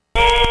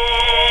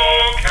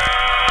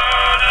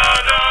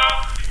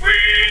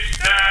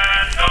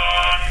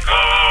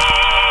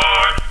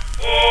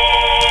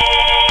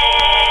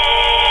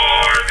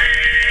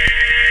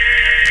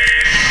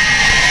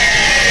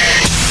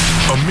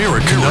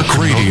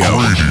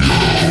Radio.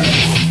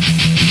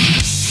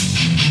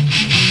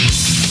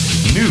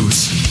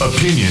 News,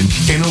 opinion,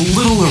 and a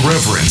little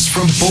irreverence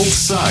from both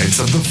sides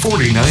of the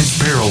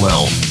 49th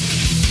parallel.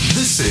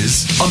 This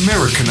is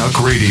Americanuck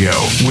Radio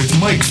with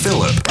Mike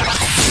Phillip.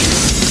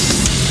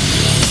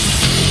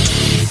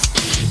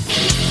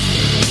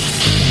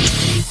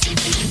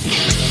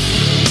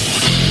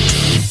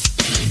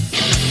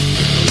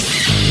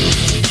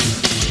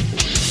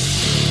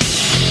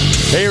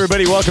 Hey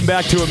everybody, welcome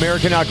back to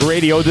Americanuck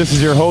Radio. This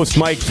is your host,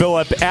 Mike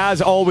Phillip.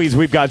 As always,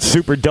 we've got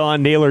Super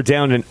Don Naylor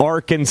down in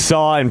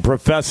Arkansas and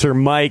Professor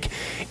Mike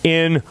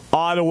in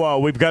Ottawa.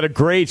 We've got a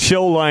great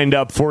show lined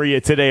up for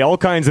you today. All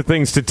kinds of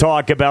things to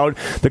talk about.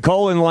 The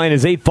call-in line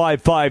is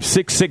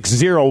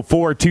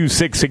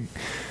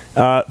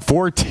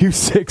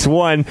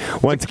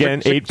 855-660-4261. Once again,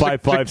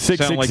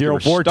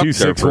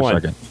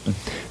 855-660-4261.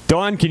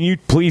 Don, can you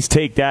please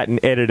take that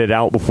and edit it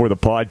out before the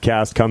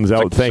podcast comes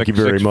out? Thank you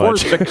very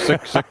much.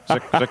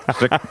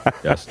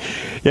 Yes.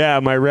 Yeah,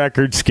 my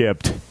record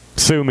skipped.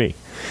 Sue me.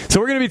 So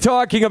we're going to be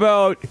talking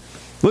about,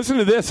 listen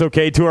to this,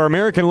 okay, to our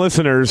American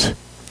listeners.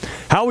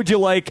 How would you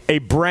like a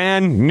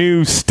brand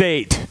new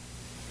state?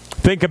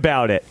 Think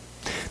about it.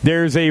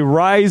 There's a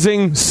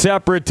rising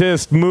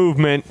separatist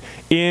movement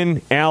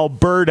in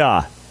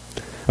Alberta.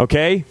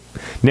 Okay?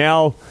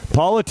 Now,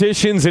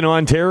 politicians in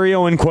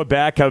Ontario and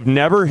Quebec have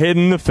never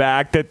hidden the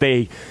fact that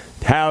they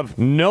have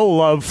no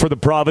love for the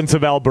province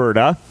of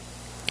Alberta.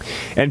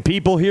 And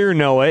people here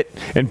know it,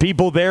 and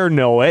people there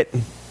know it.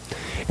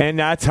 And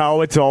that's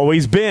how it's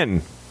always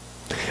been.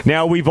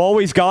 Now, we've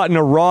always gotten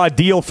a raw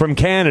deal from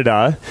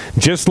Canada,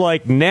 just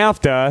like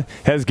NAFTA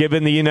has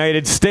given the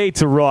United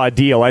States a raw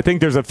deal. I think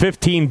there's a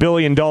 $15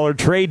 billion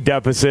trade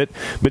deficit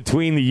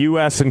between the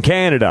U.S. and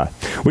Canada,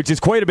 which is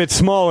quite a bit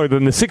smaller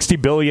than the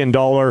 $60 billion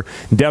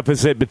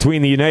deficit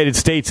between the United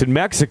States and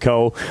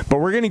Mexico,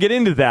 but we're going to get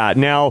into that.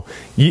 Now,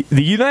 the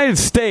United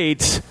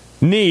States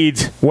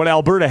needs what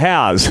Alberta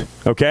has,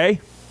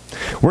 okay?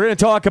 We're going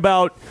to talk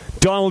about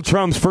Donald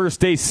Trump's first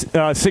day,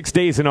 6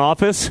 days in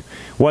office,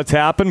 what's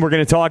happened. We're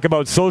going to talk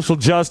about social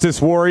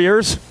justice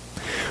warriors.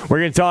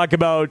 We're going to talk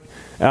about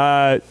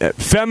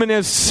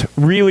feminists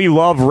really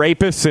love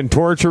rapists and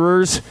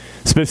torturers,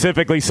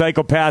 specifically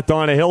psychopath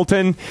Donna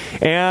Hilton,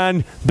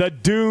 and the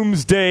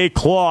doomsday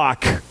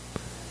clock.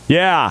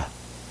 Yeah,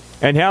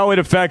 and how it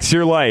affects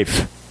your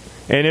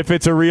life, and if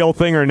it's a real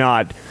thing or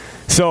not.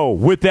 So,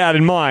 with that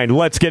in mind,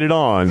 let's get it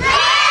on.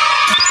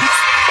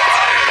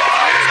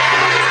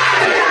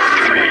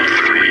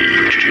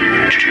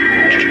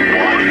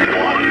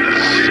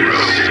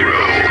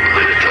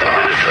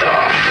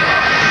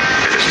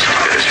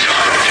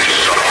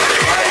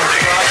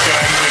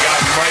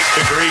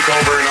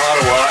 Over in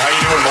Ottawa. How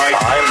you doing, Mike?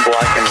 I'm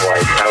black and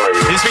white. How are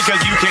you? Just because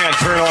you can't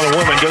turn on a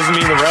woman doesn't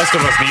mean the rest of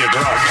us need a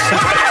drug.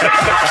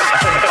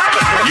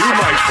 You,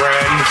 my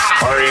friend,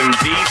 are in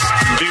deep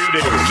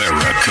doo-doo.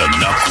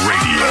 Americanuck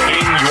Radio.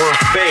 In your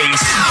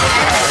face.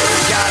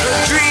 Got a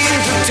dream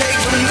to take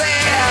from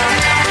there.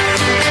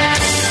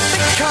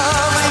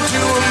 Coming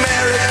to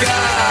America.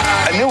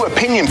 A new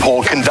opinion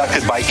poll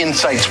conducted by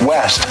Insights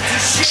West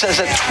says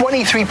that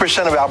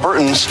 23% of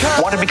Albertans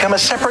want to become a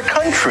separate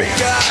country.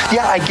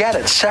 Yeah, I get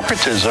it.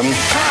 Separatism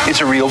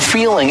is a real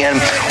feeling.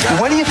 And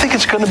what do you think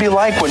it's going to be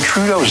like when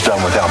Trudeau's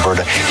done with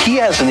Alberta? He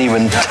hasn't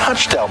even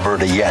touched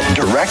Alberta yet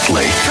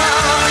directly.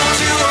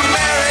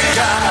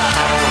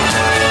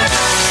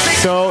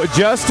 So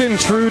Justin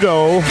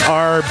Trudeau,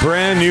 our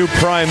brand new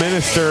prime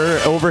minister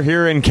over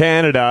here in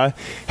Canada,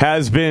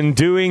 has been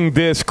doing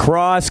this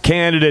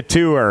cross-Canada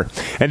tour.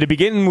 And to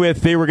begin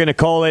with, they were going to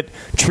call it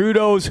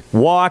Trudeau's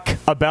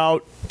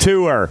Walkabout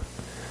Tour.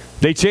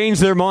 They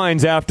changed their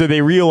minds after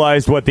they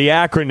realized what the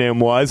acronym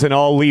was, and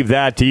I'll leave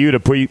that to you to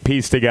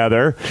piece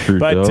together.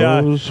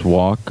 Trudeau's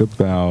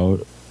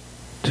Walkabout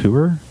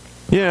Tour?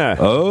 Yeah.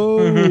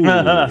 Oh.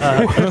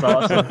 That's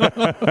awesome.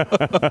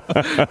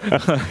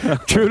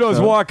 Trudeau's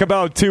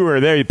Walkabout Tour.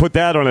 There, you put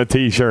that on a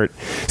T-shirt.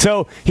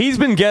 So he's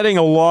been getting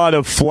a lot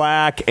of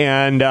flack,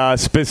 and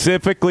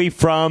specifically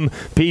from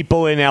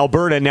people in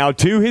Alberta. Now,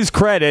 to his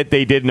credit,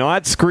 they did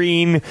not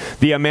screen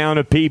the amount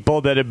of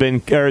people that have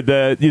been, or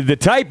the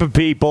type of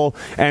people,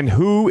 and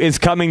who is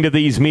coming to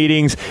these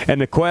meetings, and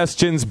the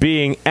questions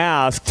being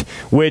asked,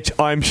 which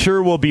I'm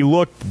sure will be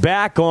looked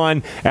back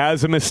on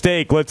as a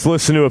mistake. Let's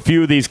listen to a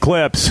few of these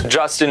clips.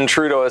 Justin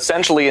Trudeau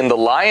essentially in the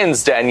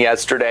lion's den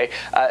yesterday,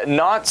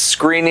 not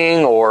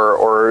screening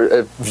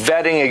or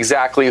vetting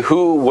exactly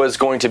who was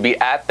going to be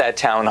at that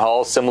town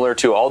hall, similar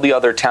to all the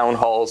other town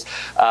halls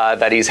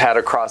that he's had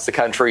across the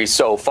country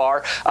so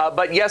far.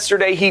 But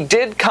yesterday he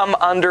did come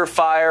under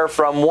fire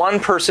from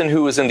one person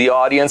who was in the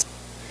audience.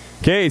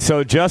 Okay,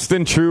 so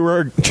Justin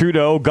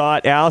Trudeau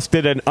got asked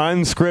an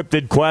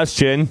unscripted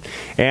question,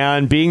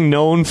 and being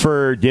known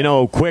for,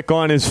 quick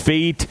on his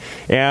feet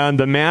and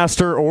the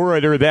master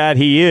orator that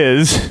he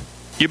is.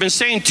 You've been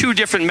saying two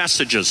different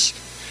messages.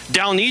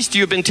 Down east,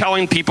 you've been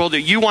telling people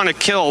that you want to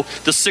kill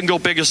the single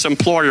biggest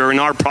employer in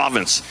our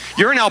province.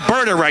 You're in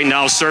Alberta right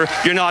now, sir.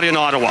 You're not in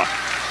Ottawa.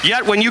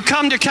 Yet when you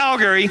come to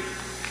Calgary,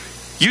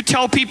 You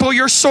tell people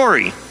you're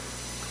sorry.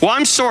 Well,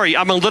 I'm sorry.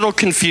 I'm a little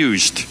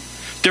confused.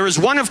 There is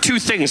one of two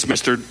things,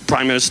 Mr.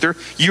 Prime Minister.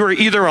 You are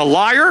either a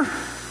liar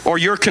or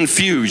you're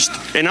confused.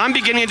 And I'm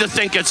beginning to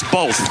think it's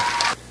both.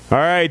 All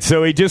right,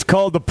 so he just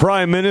called the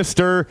Prime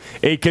Minister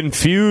a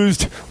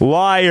confused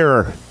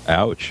liar.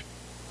 Ouch.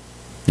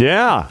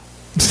 Yeah.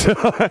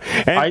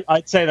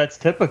 I'd say that's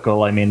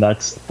typical. I mean,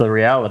 that's the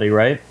reality,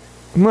 right?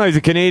 Well, he's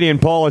a Canadian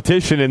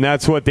politician, and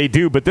that's what they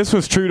do. But this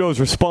was Trudeau's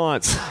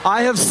response.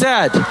 I have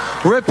said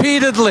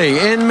repeatedly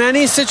in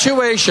many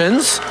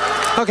situations,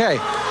 okay.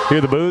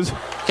 Hear the booze?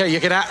 Okay, you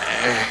can.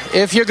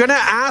 If you're going to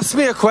ask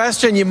me a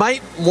question, you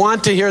might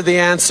want to hear the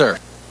answer.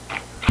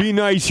 Be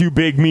nice, you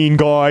big mean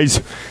guys.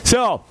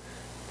 So,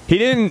 he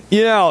didn't,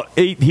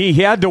 he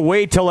had to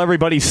wait till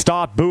everybody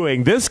stopped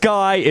booing. This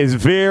guy is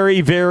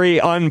very,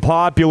 very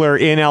unpopular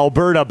in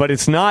Alberta, but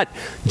it's not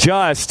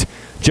just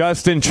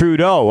Justin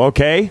Trudeau,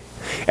 okay?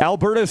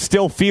 Alberta is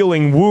still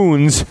feeling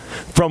wounds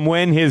from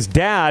when his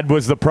dad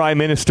was the prime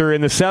minister in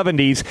the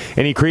 70s,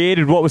 and he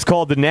created what was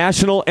called the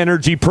National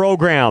Energy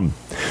Program,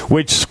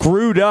 which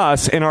screwed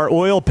us in our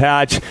oil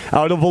patch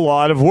out of a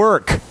lot of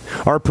work.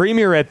 Our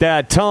premier at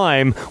that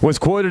time was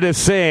quoted as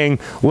saying,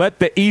 "Let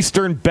the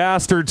eastern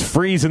bastards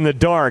freeze in the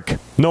dark."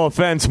 No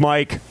offense,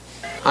 Mike.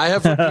 I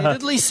have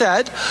repeatedly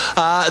said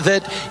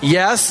that,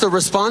 yes, the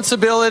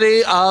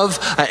responsibility of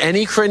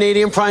any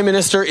Canadian Prime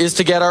Minister is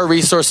to get our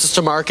resources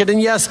to market.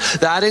 And, yes,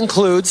 that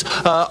includes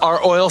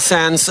our oil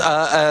sands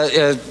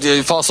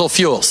fossil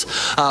fuels.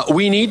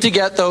 We need to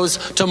get those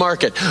to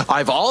market.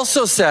 I've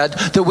also said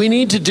that we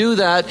need to do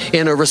that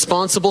in a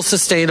responsible,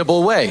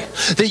 sustainable way.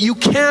 That you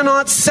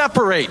cannot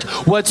separate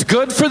what's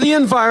good for the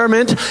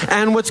environment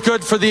and what's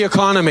good for the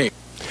economy.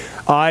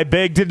 I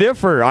beg to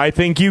differ. I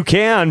think you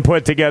can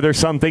put together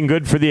something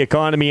good for the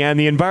economy and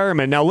the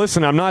environment. Now,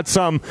 listen, I'm not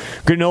some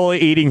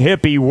granola-eating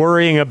hippie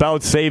worrying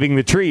about saving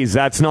the trees.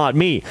 That's not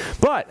me.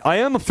 But I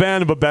am a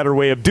fan of a better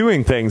way of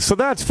doing things, so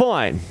that's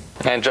fine.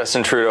 And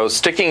Justin Trudeau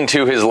sticking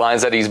to his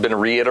lines that he's been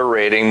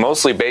reiterating,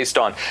 mostly based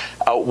on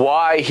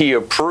why he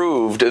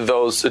approved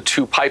those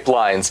two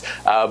pipelines,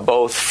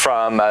 both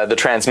from the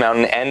Trans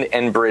Mountain and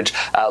Enbridge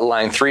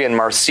Line 3 in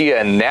Marcia,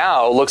 and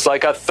now looks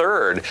like a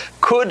third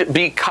could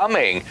be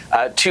coming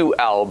to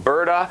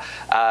Alberta.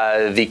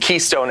 The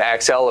Keystone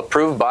XL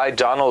approved by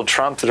Donald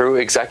Trump through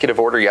executive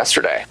order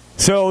yesterday.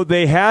 So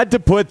they had to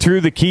put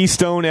through the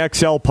Keystone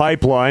XL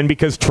pipeline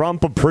because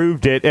Trump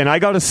approved it, and I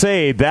got to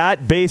say,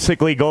 that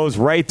basically goes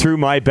right through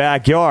my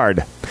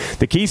backyard.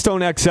 The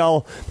Keystone XL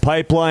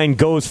pipeline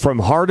goes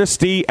from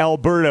Hardisty,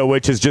 Alberta,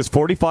 which is just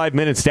 45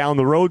 minutes down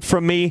the road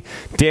from me,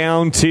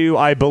 down to,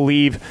 I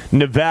believe,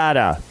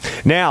 Nevada.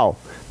 Now,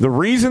 the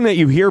reason that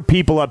you hear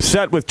people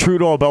upset with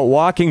Trudeau about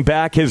walking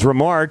back his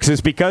remarks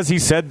is because he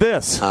said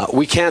this.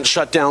 We can't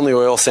shut down the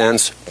oil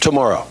sands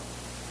tomorrow.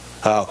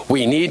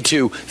 We need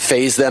to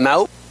phase them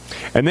out.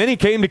 And then he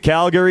came to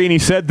Calgary and he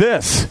said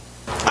this.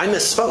 I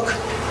misspoke.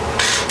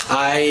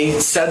 I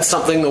said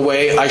something the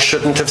way I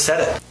shouldn't have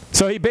said it.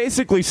 So he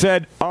basically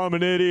said, I'm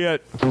an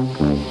idiot.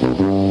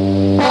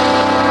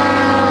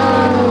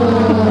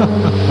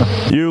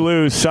 You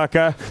lose,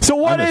 sucker. So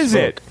what is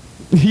it?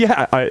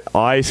 Yeah,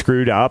 I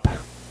screwed up.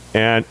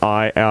 And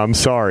I am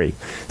sorry.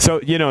 So,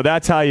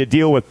 that's how you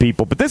deal with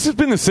people. But this has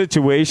been the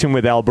situation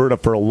with Alberta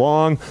for a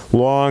long,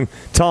 long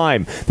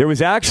time. There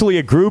was actually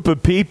a group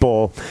of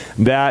people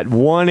that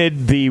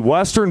wanted the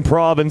western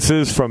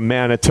provinces from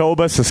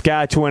Manitoba,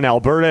 Saskatchewan,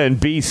 Alberta, and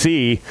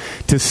BC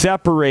to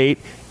separate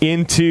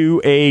into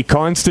a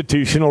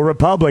constitutional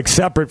republic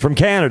separate from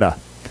Canada.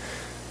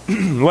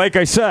 Like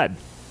I said,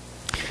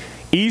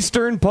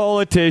 Eastern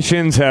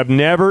politicians have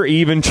never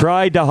even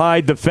tried to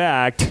hide the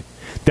fact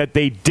that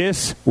they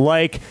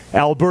dislike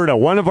Alberta.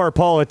 One of our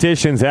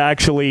politicians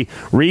actually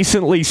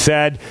recently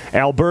said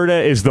Alberta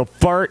is the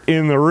fart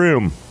in the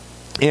room.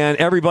 And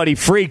everybody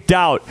freaked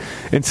out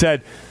and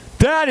said,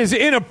 that is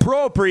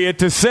inappropriate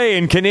to say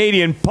in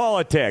Canadian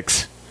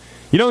politics.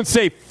 You don't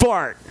say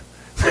fart.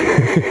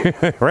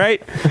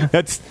 Right?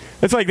 That's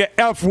like the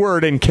F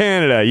word in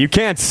Canada. You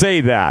can't say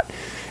that.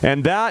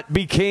 And that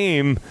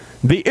became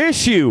the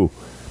issue,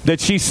 that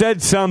she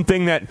said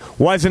something that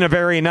wasn't a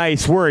very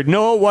nice word.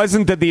 No, it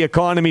wasn't that the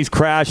economy's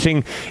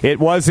crashing. It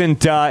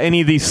wasn't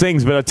any of these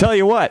things. But I'll tell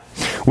you what,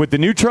 with the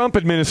new Trump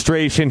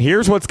administration,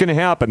 here's what's going to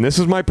happen. This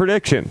is my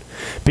prediction.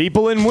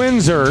 People in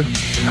Windsor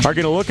are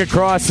going to look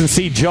across and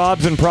see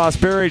jobs and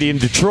prosperity in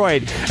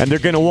Detroit, and they're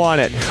going to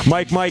want it.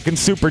 Mike, and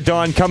Super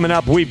Don coming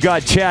up. We've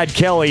got Chad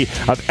Kelly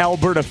of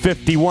Alberta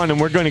 51,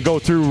 and we're going to go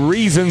through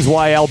reasons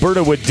why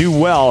Alberta would do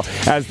well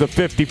as the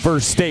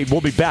 51st state. We'll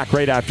be back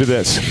right after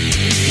this.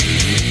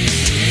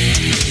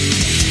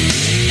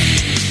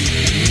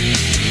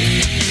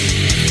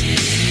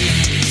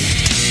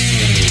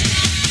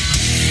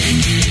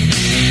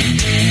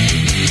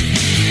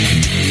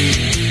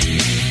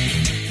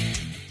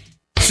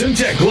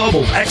 Syntec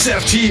Global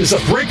XFT is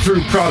a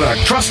breakthrough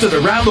product trusted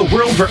around the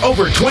world for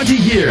over 20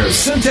 years.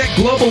 Syntec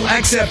Global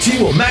XFT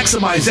will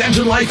maximize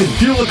engine life and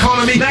fuel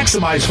economy,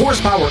 maximize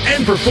horsepower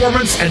and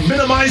performance, and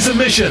minimize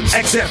emissions.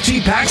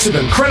 XFT packs an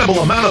incredible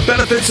amount of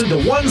benefits into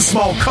one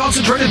small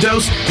concentrated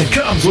dose and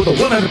comes with a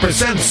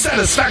 100%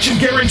 satisfaction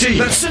guarantee.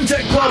 That's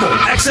Syntec Global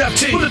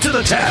XFT. Put it to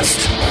the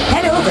test.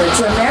 Head over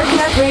to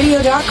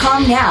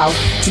AmericanUpRadio.com now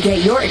to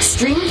get your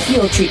extreme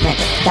fuel treatment.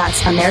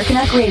 That's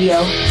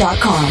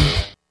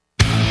AmericanUpRadio.com.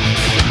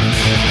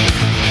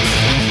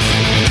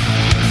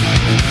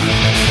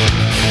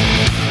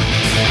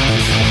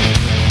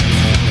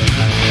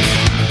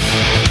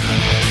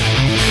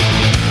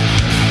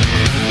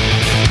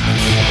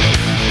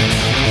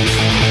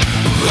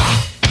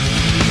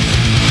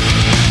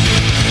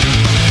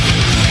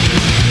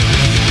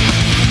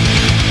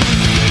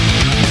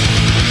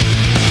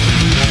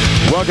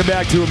 Welcome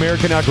back to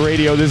American Huck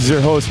Radio. This is your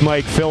host,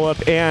 Mike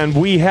Phillip, and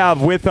we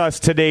have with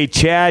us today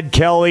Chad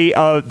Kelly,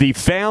 the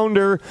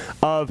founder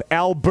of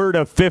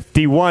Alberta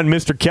 51.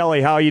 Mr.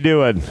 Kelly, how are you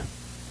doing?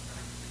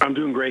 I'm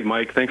doing great,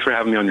 Mike. Thanks for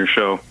having me on your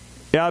show.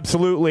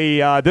 Absolutely.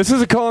 This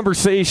is a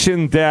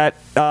conversation that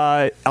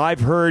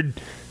I've heard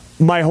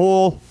my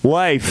whole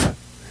life.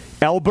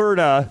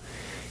 Alberta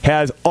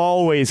has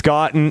always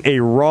gotten a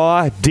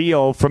raw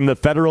deal from the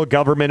federal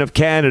government of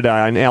Canada,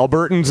 and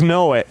Albertans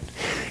know it.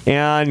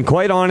 And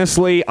quite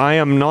honestly, I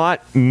am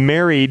not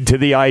married to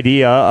the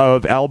idea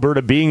of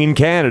Alberta being in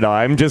Canada.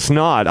 I'm just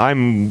not.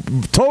 I'm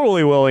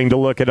totally willing to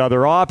look at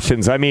other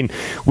options. I mean,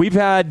 we've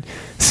had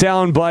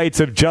sound bites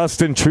of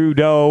Justin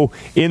Trudeau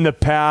in the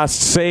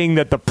past saying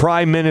that the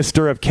Prime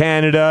Minister of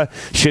Canada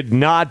should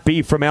not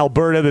be from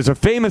Alberta. There's a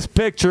famous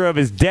picture of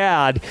his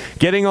dad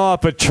getting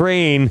off a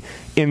train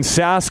in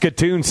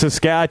Saskatoon,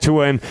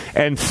 Saskatchewan,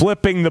 and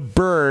flipping the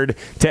bird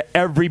to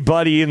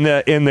everybody in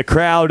the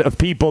crowd of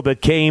people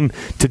that came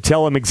to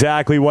tell him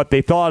exactly what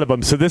they thought of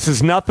him. So this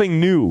is nothing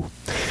new.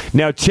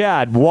 Now,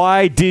 Chad,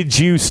 why did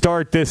you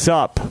start this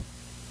up?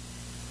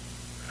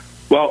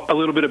 Well, a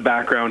little bit of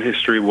background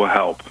history will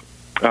help.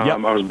 I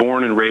was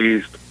born and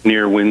raised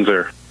near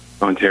Windsor,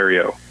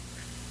 Ontario.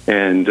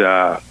 And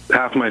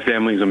half my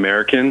family's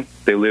American.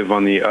 They live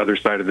on the other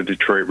side of the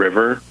Detroit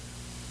River.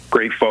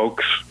 Great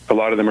folks. A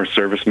lot of them are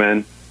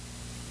servicemen,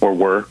 or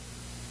were.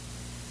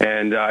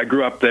 And I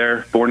grew up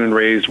there, born and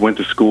raised, went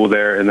to school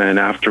there, and then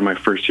after my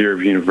first year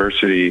of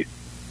university,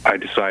 I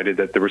decided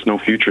that there was no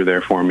future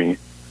there for me.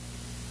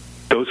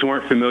 Those who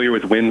aren't familiar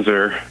with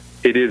Windsor,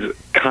 it is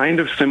kind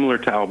of similar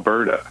to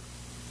Alberta.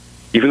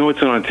 Even though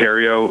it's in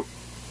Ontario,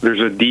 there's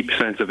a deep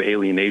sense of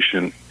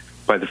alienation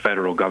by the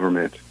federal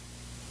government.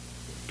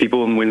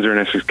 People in Windsor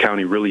and Essex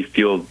County really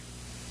feel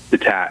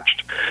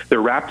detached.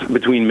 They're wrapped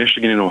between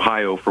Michigan and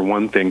Ohio, for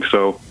one thing,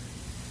 so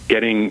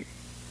getting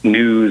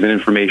news and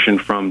information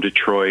from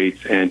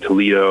Detroit and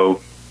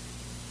Toledo,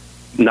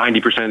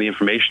 90% of the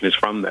information is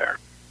from there.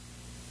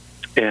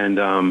 And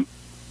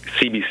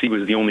CBC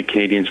was the only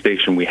Canadian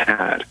station we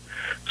had.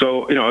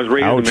 So, I was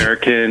raised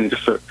American,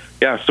 just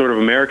sort of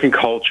American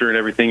culture and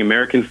everything,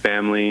 American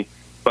family,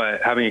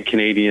 but having a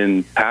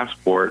Canadian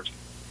passport.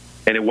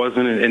 And it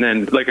wasn't, and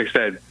then, like I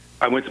said,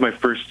 I went to my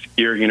first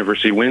year at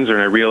University of Windsor,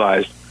 and I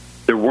realized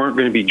there weren't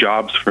going to be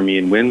jobs for me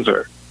in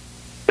Windsor,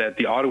 that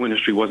the auto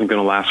industry wasn't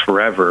going to last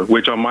forever,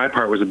 which on my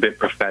part was a bit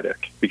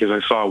prophetic because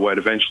I saw what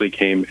eventually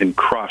came and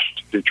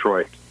crushed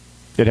Detroit.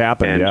 It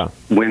happened, and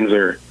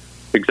Windsor,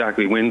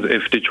 exactly.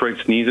 If Detroit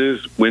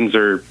sneezes,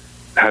 Windsor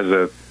has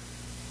a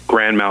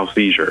grand mal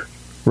seizure.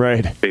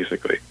 Right.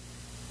 Basically.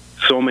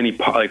 So many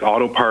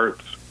auto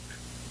parts,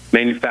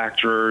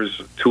 manufacturers,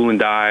 tool and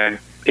die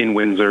in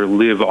Windsor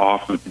live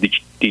off of the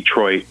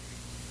Detroit,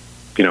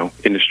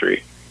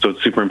 industry. So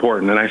it's super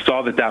important. And I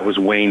saw that was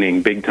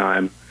waning big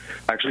time.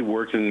 I actually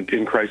worked in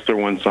Chrysler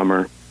one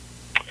summer.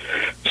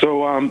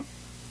 So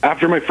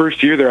after my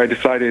first year there, I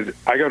decided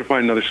I got to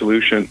find another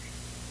solution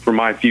for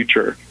my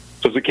future.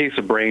 So it's a case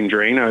of brain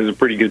drain. I was a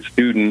pretty good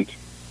student,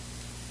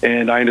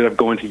 and I ended up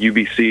going to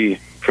UBC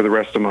for the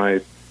rest of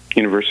my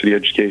university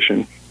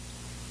education.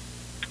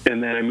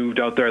 And then I moved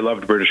out there. I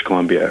loved British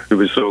Columbia. It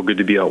was so good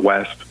to be out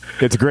west.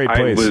 It's a great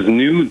place. I was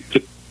new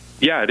to,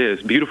 it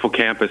is. Beautiful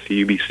campus at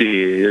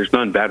UBC. There's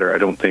none better, I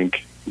don't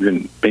think,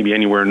 than maybe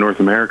anywhere in North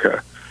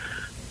America.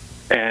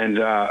 And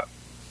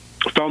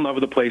fell in love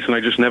with the place, and I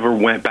just never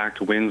went back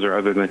to Windsor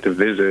other than to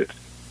visit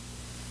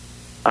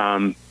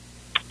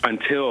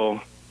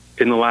until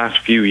in the last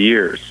few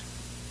years,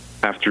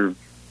 after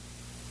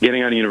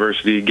getting out of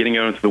university, getting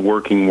out into the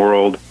working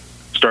world,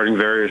 starting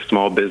various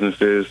small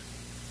businesses,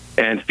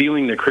 and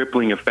feeling the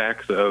crippling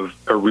effects of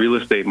a real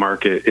estate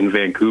market in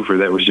Vancouver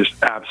that was just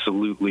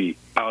absolutely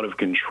out of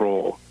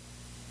control.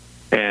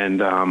 And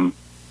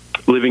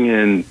living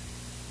in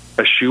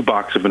a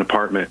shoebox of an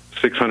apartment,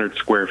 600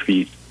 square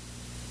feet,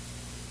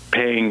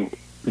 paying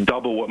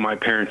double what my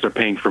parents are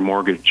paying for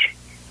mortgage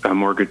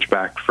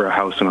back for a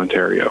house in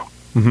Ontario.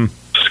 Mm-hmm.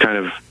 It's kind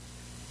of,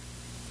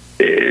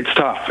 it's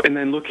tough. And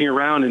then looking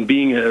around and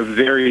being a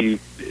very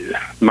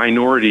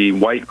minority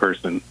white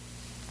person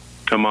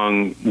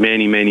among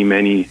many, many,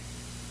 many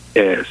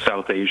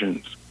South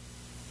Asians.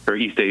 or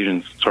East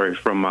Asians, sorry,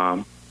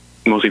 from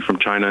mostly from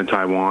China and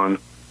Taiwan.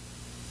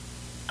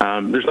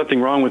 There's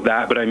nothing wrong with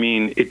that, but I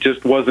mean, it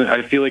just wasn't,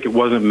 I feel like it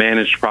wasn't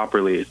managed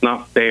properly. It's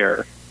not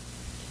fair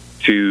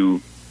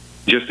to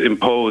just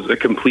impose a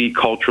complete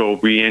cultural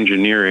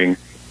re-engineering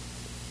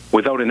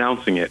without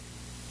announcing it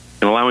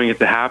and allowing it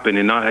to happen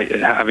and not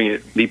having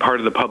it be part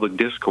of the public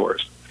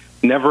discourse.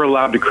 Never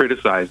allowed to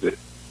criticize it.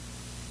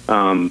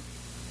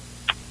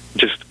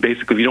 Just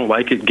basically, if you don't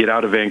like it, get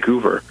out of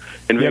Vancouver.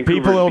 And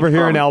Vancouver people over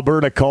here in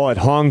Alberta call it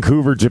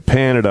Hongcouver,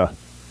 Japanada.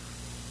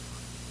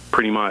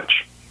 Pretty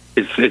much.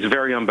 It's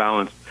very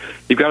unbalanced.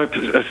 You've got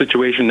a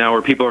situation now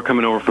where people are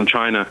coming over from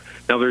China.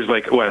 Now there's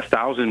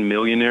 1,000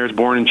 millionaires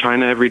born in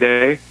China every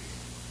day.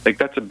 Like,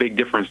 that's a big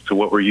difference to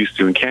what we're used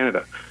to in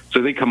Canada.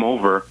 So they come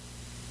over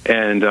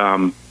and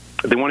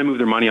they want to move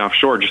their money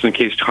offshore just in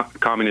case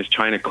communist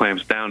China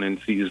clamps down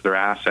and seizes their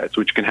assets,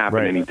 which can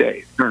happen any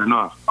day. Fair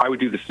enough. I would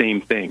do the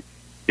same thing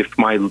if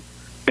my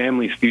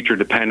family's future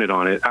depended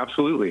on it.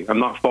 Absolutely. I'm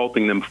not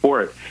faulting them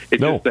for it.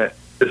 It's just that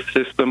the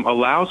system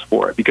allows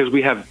for it because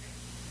we have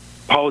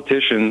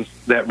politicians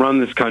that run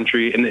this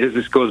country, and as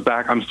this goes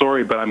back, I'm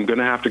sorry, but I'm going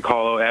to have to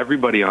call out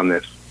everybody on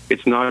this.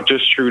 It's not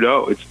just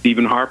Trudeau. It's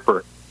Stephen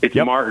Harper. It's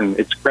Martin.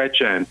 It's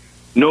Chrétien.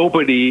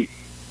 Nobody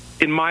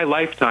in my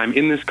lifetime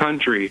in this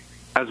country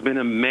has been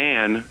a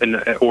man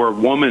or a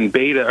woman,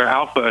 beta or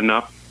alpha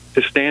enough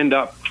to stand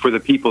up for the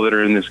people that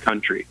are in this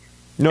country.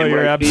 No,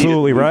 you're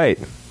absolutely right.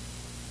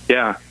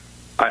 Yeah.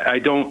 I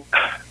don't...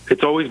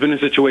 It's always been a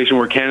situation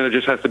where Canada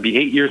just has to be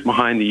 8 years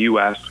behind the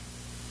U.S.,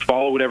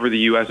 follow whatever the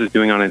U.S. is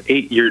doing on an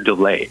 8-year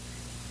delay.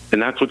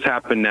 And that's what's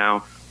happened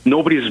now.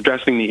 Nobody's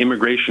addressing the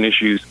immigration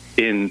issues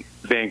in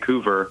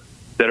Vancouver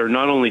that are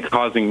not only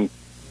causing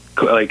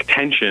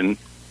tension,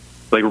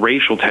 like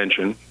racial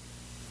tension,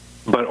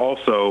 but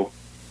also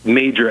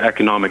major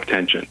economic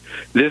tension.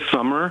 This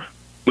summer,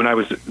 when I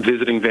was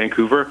visiting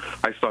Vancouver,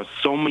 I saw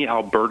so many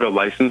Alberta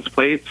license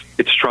plates.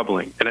 It's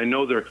troubling. And I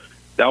know the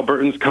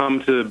Albertans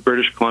come to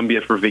British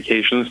Columbia for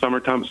vacation in the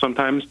summertime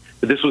sometimes,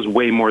 but this was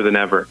way more than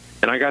ever.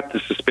 And I got the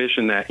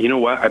suspicion that, you know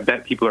what, I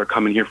bet people are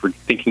coming here for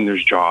thinking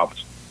there's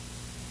jobs.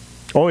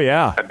 Oh,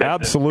 yeah,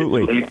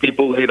 absolutely.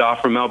 People laid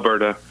off from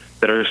Alberta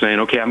that are saying,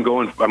 okay, I'm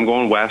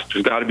going west.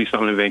 There's got to be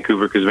something in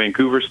Vancouver because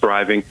Vancouver's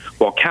thriving,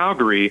 while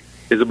Calgary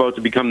is about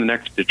to become the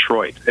next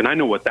Detroit. And I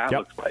know what that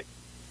looks like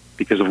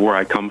because of where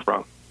I come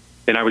from.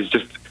 And I was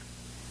just,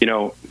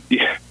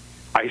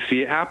 I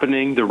see it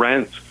happening. The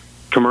rents,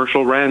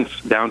 commercial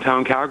rents,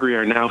 downtown Calgary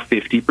are now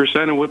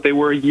 50% of what they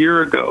were a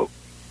year ago.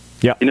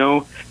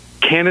 Yeah.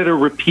 Canada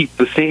repeats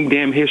the same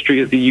damn history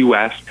as the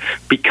U.S.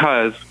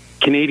 because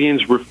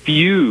Canadians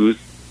refuse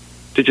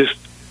to just,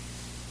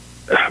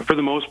 for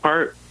the most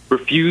part,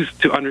 refuse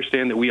to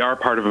understand that we are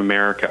part of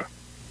America.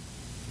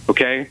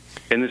 Okay?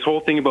 And this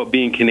whole thing about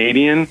being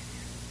Canadian,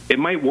 it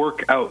might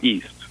work out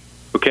east.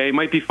 Okay? It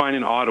might be fine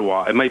in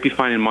Ottawa. It might be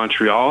fine in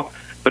Montreal.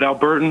 But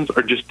Albertans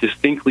are just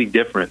distinctly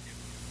different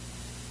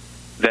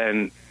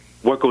than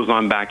what goes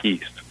on back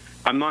east.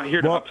 I'm not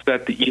here to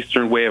upset the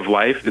Eastern way of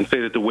life and say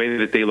that the way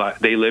that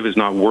they live is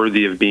not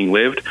worthy of being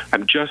lived.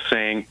 I'm just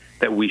saying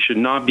that we should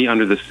not be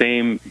under the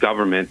same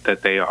government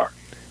that they are.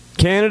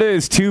 Canada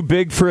is too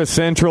big for a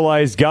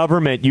centralized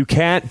government. You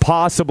can't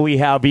possibly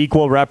have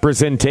equal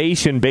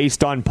representation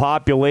based on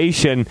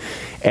population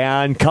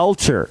and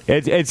culture.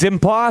 It's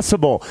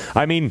impossible.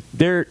 I mean,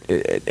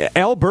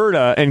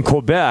 Alberta and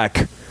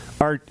Quebec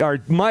are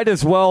might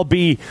as well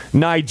be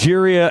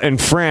Nigeria and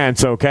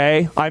France,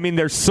 okay? I mean,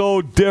 they're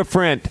so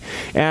different.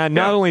 And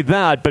not only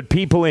that, but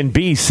people in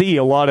BC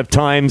a lot of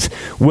times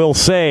will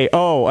say,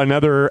 oh,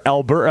 another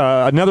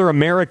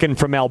American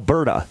from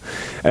Alberta.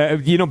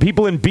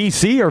 People in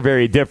BC are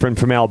very different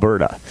from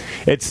Alberta.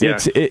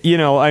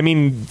 I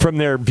mean, from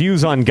their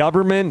views on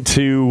government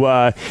to,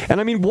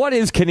 and I mean, what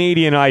is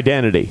Canadian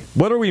identity?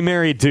 What are we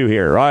married to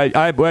here?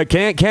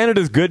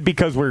 Canada's good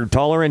because we're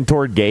tolerant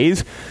toward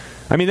gays.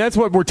 I mean, that's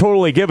what we're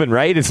totally given,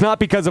 right? It's not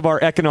because of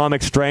our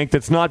economic strength.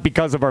 It's not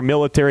because of our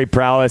military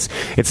prowess.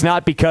 It's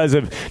not because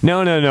of...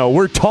 No.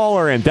 We're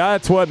tolerant.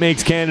 That's what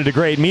makes Canada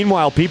great.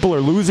 Meanwhile, people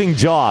are losing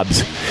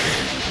jobs.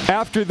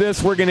 After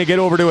this, we're going to get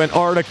over to an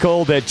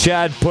article that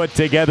Chad put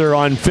together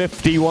on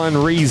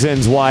 51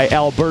 reasons why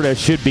Alberta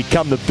should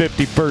become the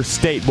 51st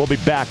state. We'll be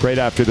back right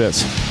after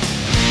this.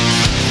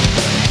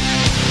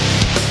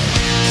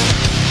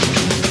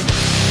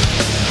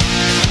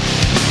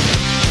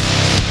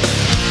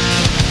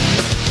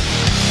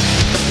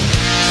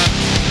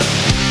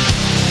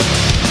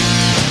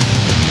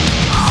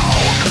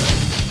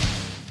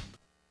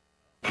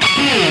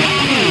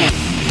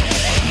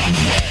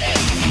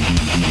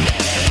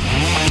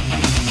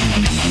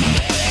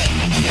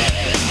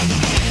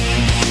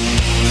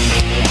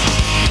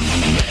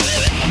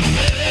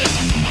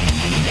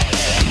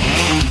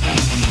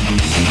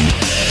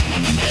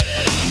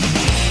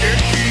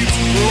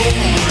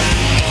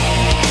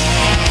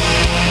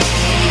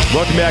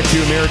 Welcome back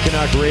to American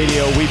Rock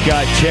Radio. We've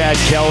got Chad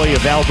Kelly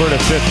of Alberta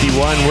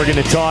 51. We're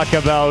going to talk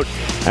about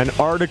an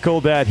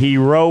article that he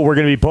wrote. We're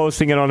going to be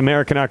posting it on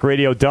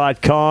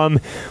AmericanRockRadio.com.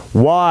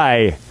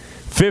 Why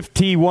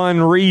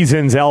 51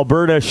 reasons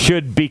Alberta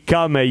should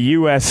become a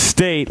U.S.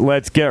 state.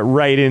 Let's get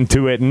right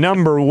into it.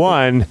 Number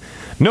 1,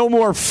 no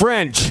more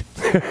French.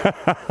 Well,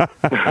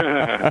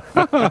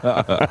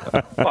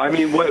 I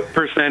mean, what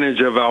percentage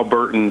of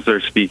Albertans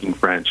are speaking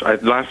French?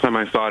 Last time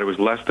I saw it was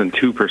less than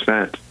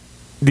 2%.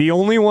 The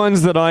only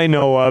ones that I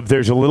know of,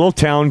 there's a little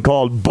town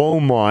called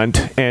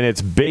Beaumont, and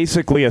it's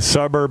basically a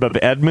suburb of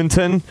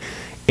Edmonton.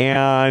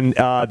 And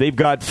they've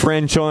got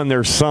French on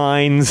their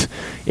signs,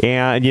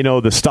 and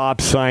the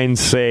stop signs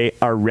say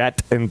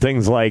 "arrête" and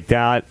things like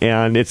that.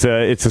 And it's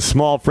a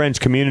small French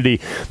community.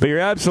 But you're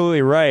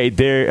absolutely right.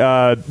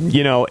 There,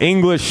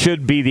 English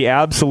should be the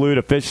absolute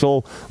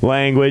official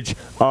language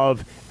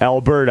of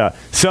Alberta.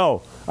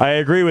 So I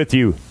agree with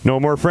you. No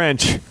more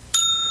French.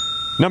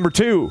 Number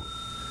 2.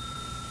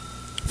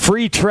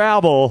 Free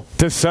travel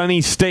to sunny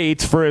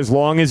states for as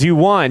long as you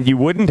want. You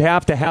wouldn't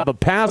have to have a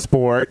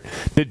passport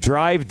to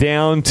drive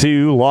down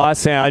to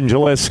Los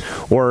Angeles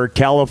or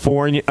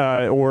California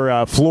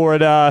or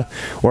Florida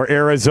or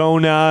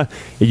Arizona.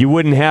 You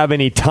wouldn't have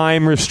any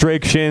time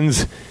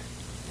restrictions.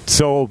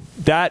 So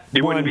that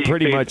it one be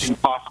pretty much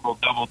possible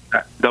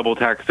double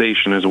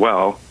taxation as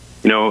well.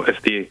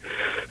 If the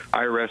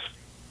IRS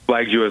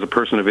flags you as a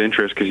person of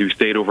interest because you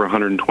stayed over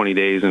 120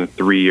 days in a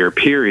 3-year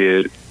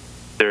period,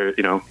 they're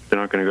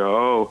not going to go,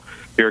 oh,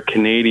 you're a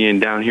Canadian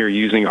down here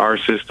using our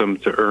system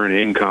to earn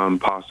income,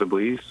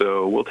 possibly,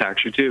 so we'll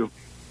tax you too.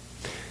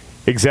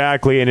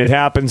 Exactly, and it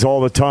happens all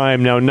the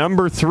time. Now,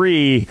 number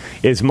 3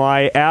 is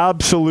my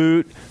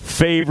absolute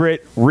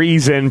favorite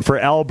reason for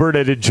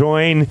Alberta to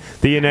join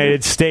the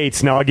United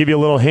States. Now, I'll give you a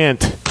little hint.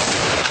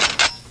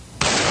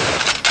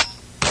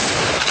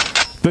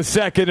 The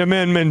Second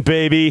Amendment,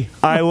 baby.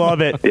 I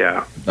love it.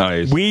 Yeah.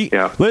 Nice.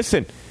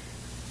 Listen.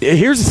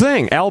 Here's the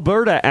thing.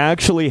 Alberta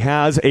actually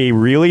has a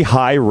really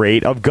high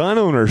rate of gun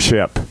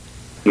ownership.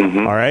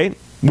 Mm-hmm. All right?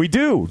 We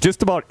do.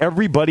 Just about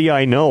everybody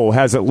I know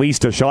has at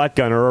least a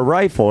shotgun or a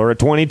rifle or a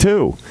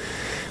 .22.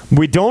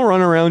 We don't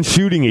run around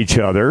shooting each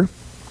other.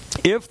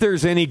 If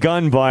there's any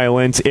gun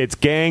violence, it's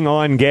gang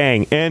on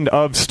gang. End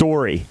of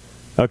story.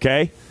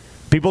 Okay?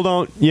 People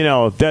don't,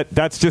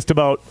 that's just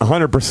about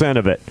 100%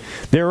 of it.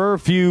 There are a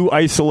few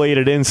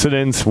isolated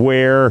incidents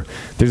where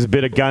there's a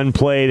bit of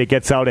gunplay that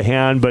gets out of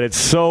hand, but it's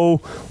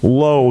so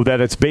low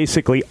that it's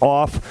basically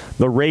off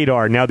the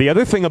radar. Now, the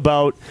other thing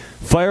about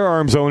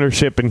firearms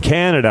ownership in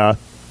Canada,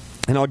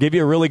 and I'll give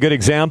you a really good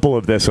example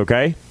of this,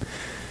 okay?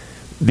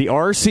 The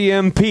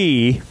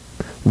RCMP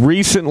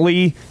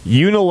recently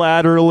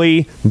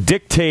unilaterally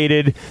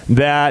dictated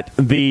that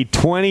the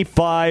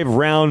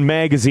 25-round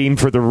magazine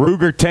for the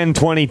Ruger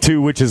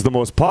 1022, which is the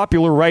most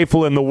popular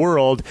rifle in the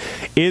world,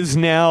 is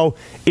now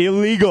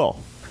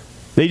illegal.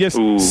 They just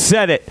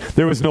said it.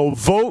 There was no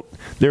vote.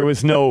 There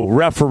was no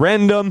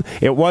referendum.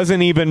 It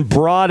wasn't even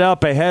brought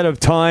up ahead of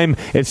time.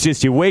 It's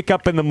just you wake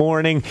up in the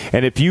morning,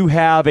 and if you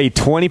have a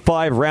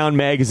 25-round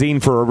magazine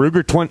for a Ruger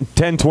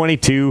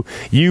 1022,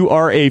 you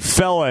are a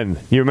felon.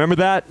 You remember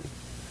that?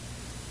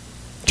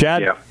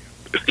 Chad? Yeah.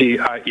 See,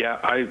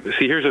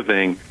 here's the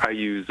thing.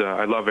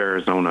 I love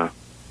Arizona.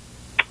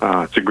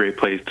 It's a great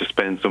place to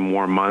spend some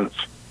warm months.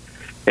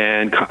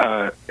 And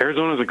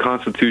Arizona is a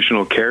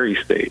constitutional carry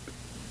state.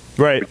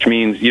 Right. Which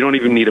means you don't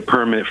even need a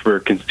permit for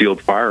a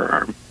concealed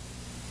firearm.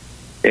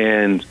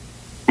 And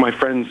my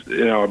friends,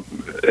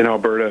 in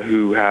Alberta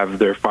who have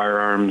their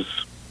firearms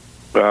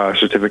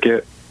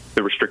certificate,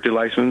 the restricted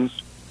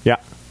license. Yeah.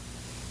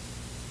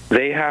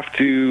 They have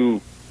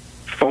to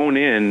phone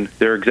in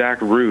their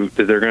exact route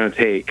that they're going to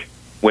take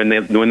when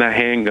that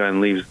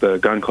handgun leaves the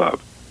gun club.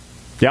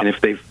 Yep. And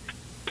if they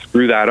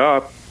screw that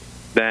up,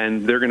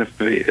 then they're going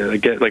to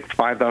get like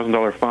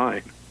 $5,000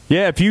 fine.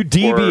 Yeah, if you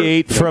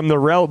deviate from the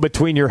route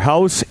between your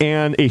house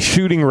and a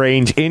shooting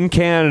range in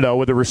Canada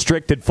with a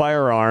restricted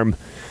firearm,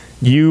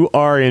 you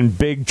are in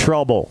big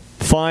trouble.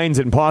 Fines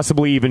and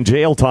possibly even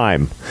jail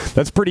time.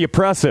 That's pretty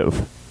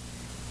oppressive.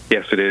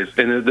 Yes, it is.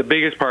 And the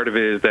biggest part of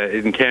it is that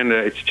in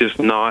Canada, it's just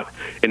not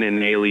an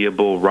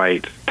inalienable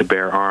right to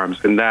bear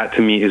arms. And that,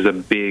 to me, is a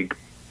big,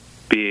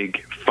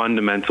 big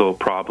fundamental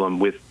problem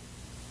with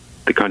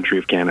the country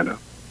of Canada.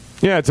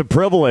 Yeah, it's a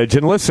privilege.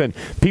 And listen,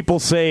 people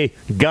say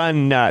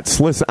gun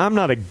nuts. Listen, I'm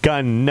not a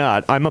gun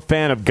nut. I'm a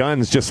fan of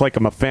guns just like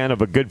I'm a fan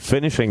of a good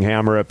finishing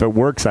hammer. If it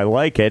works, I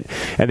like it.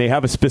 And they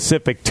have a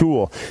specific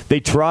tool.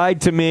 They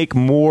tried to make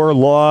more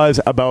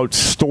laws about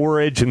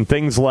storage and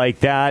things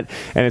like that,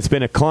 and it's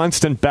been a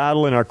constant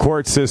battle in our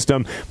court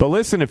system. But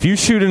listen, if you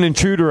shoot an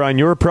intruder on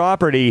your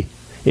property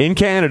in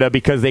Canada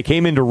because they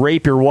came in to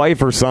rape your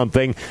wife or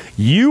something,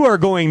 you are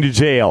going to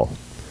jail.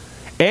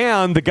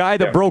 And the guy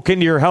that broke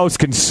into your house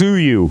can sue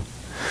you.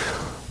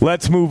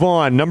 Let's move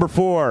on. Number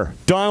 4,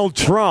 Donald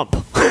Trump.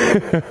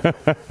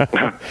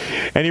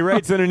 And he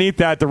writes underneath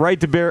that, the right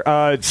to bear,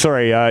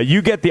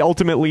 you get the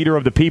ultimate leader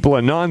of the people,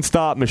 a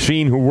nonstop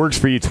machine who works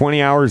for you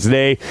 20 hours a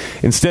day,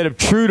 instead of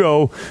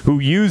Trudeau, who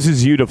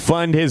uses you to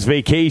fund his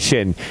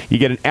vacation. You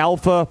get an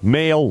alpha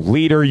male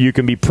leader you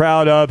can be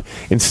proud of,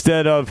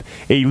 instead of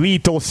a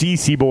little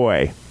sissy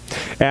boy.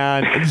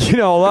 And,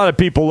 a lot of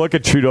people look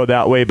at Trudeau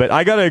that way, but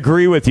I got to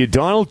agree with you.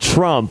 Donald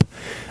Trump,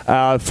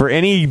 for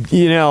any,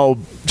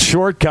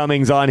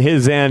 shortcomings on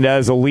his end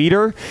as a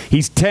leader,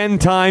 he's 10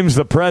 times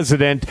the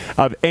president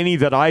of any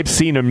that I've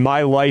seen in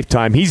my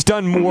lifetime. He's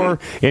done more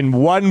in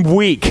 1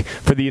 week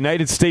for the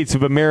United States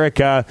of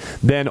America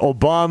than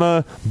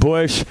Obama,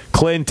 Bush,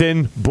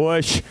 Clinton,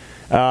 Bush,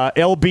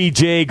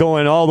 LBJ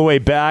going all the way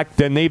back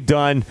than they've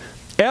done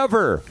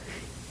ever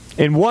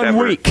in 1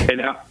 week.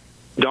 And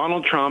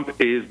Donald Trump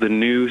is the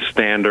new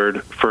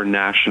standard for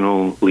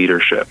national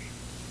leadership.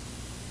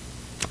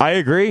 I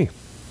agree.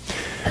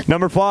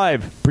 Number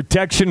 5,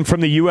 protection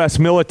from the U.S.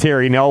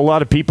 military. Now, a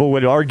lot of people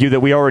would argue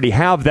that we already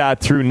have that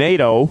through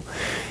NATO.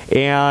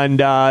 And,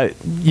 the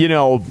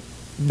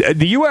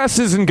U.S.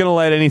 isn't going to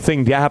let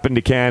anything happen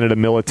to Canada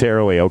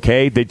militarily,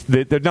 okay?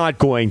 They're not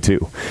going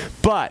to.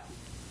 But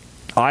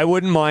I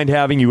wouldn't mind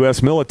having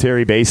U.S.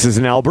 military bases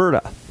in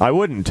Alberta. I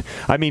wouldn't.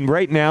 I mean,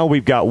 right now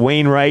we've got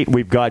Wainwright,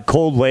 we've got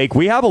Cold Lake.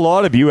 We have a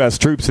lot of U.S.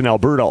 troops in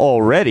Alberta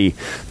already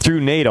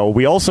through NATO.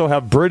 We also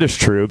have British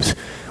troops,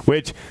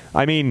 which,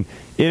 I mean,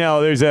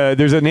 there's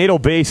a NATO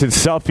base in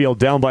Suffield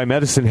down by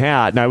Medicine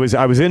Hat, and I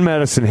was in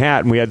Medicine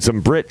Hat, and we had some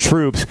Brit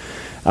troops.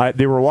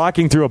 They were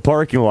walking through a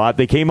parking lot.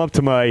 They came up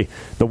to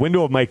the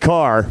window of my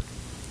car.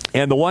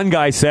 And the one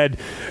guy said,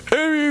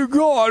 "Have you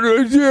got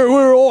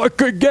where I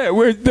could get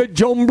with the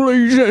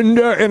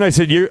jumblies?" And I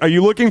said, "Are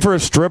you looking for a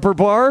stripper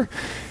bar?"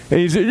 And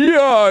he said,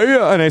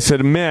 yeah. And I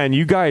said, "Man,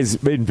 you guys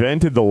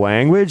invented the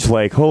language?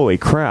 Like, holy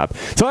crap!"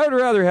 So I would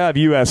rather have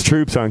U.S.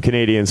 troops on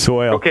Canadian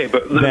soil. Okay,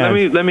 but let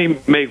me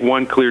make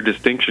one clear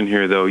distinction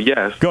here, though.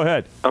 Yes, go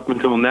ahead. Up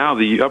until now,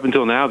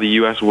 the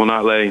U.S. will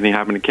not let anything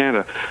happen to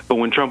Canada. But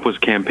when Trump was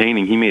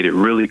campaigning, he made it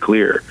really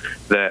clear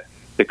that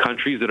the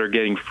countries that are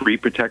getting free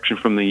protection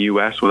from the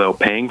U.S. without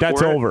paying for it,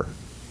 that's over.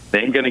 They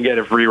ain't going to get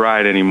a free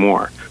ride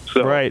anymore.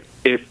 So right.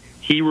 If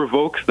he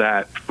revokes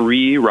that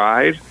free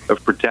ride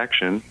of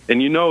protection, and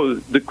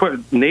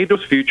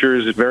NATO's future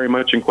is very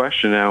much in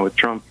question now with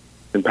Trump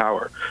in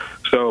power.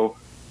 So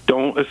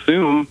don't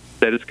assume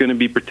that it's going to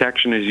be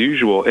protection as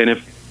usual. And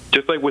if,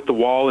 just like with the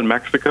wall in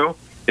Mexico,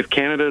 if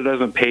Canada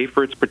doesn't pay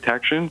for its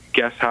protection,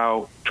 guess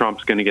how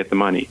Trump's going to get the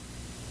money?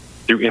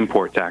 Through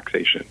import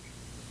taxation.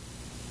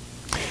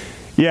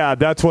 Yeah,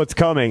 that's what's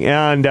coming.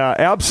 And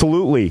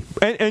absolutely.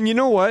 And you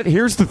know what?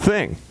 Here's the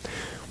thing.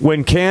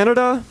 When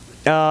Canada,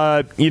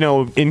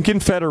 in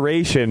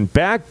Confederation,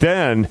 back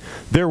then,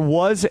 there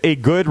was a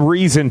good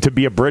reason to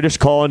be a British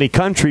colony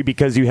country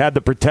because you had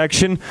the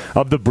protection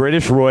of the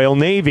British Royal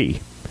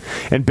Navy.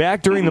 And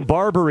back during the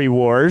Barbary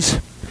Wars,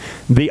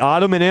 the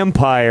Ottoman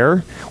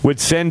Empire would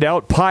send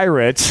out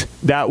pirates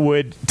that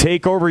would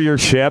take over your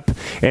ship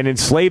and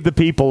enslave the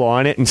people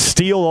on it and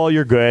steal all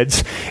your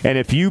goods. And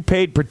if you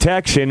paid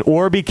protection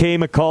or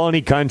became a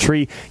colony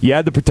country, you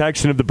had the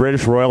protection of the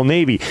British Royal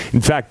Navy.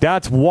 In fact,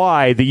 that's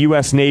why the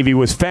U.S. Navy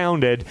was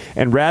founded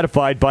and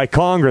ratified by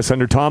Congress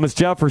under Thomas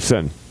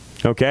Jefferson.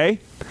 Okay?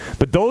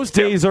 But those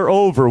days are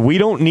over. We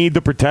don't need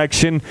the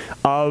protection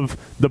of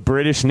the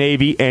British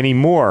Navy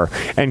anymore.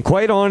 And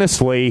quite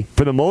honestly,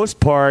 for the most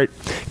part,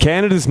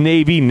 Canada's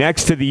Navy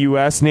next to the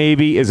U.S.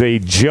 Navy is a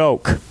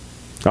joke.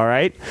 All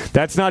right?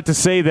 That's not to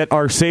say that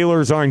our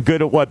sailors aren't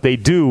good at what they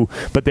do,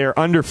 but they're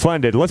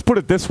underfunded. Let's put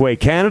it this way.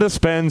 Canada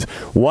spends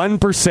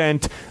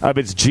 1% of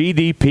its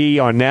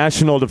GDP on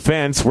national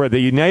defense, where the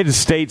United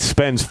States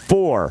spends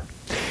 4%.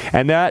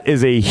 And that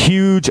is a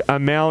huge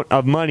amount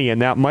of money,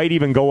 and that might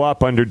even go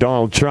up under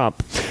Donald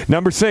Trump.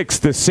 Number 6,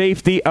 the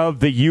safety of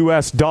the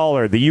U.S.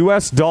 dollar. The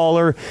U.S.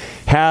 dollar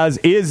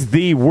is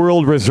the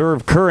world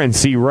reserve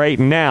currency right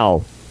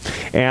now.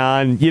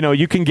 And,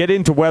 you can get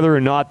into whether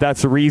or not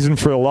that's the reason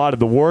for a lot of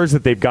the wars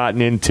that they've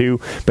gotten into.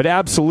 But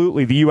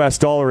absolutely, the U.S.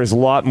 dollar is a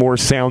lot more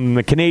sound than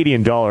the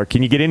Canadian dollar.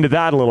 Can you get into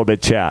that a little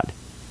bit, Chad?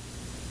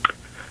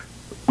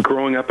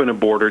 Growing up in a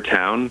border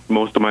town,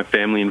 most of my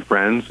family and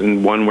friends,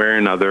 in one way or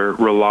another,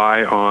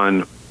 rely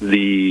on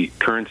the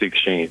currency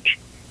exchange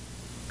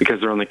because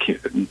they're on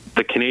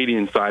the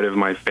Canadian side of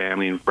my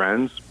family and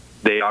friends.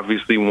 They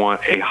obviously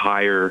want a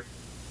higher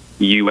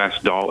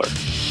U.S. dollar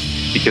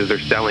because they're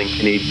selling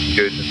Canadian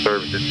goods and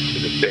services to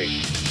the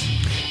States.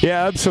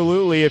 Yeah,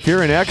 absolutely. If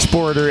you're an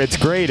exporter, it's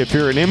great. If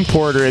you're an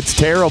importer, it's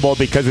terrible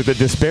because of the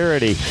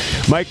disparity.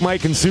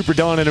 Mike, and Super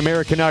Don and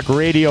American Knock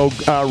Radio.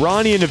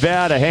 Ronnie in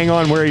Nevada, hang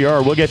on where you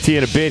are. We'll get to you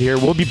in a bit here.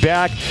 We'll be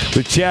back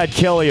with Chad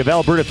Kelly of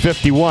Alberta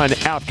 51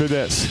 after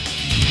this.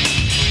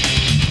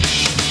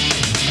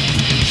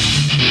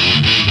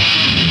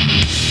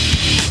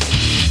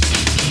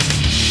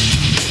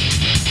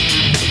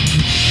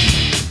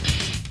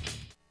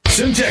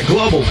 Syntec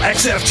Global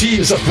XFT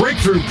is a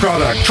breakthrough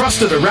product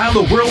trusted around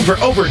the world for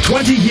over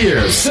 20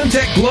 years.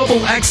 Syntec Global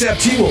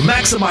XFT will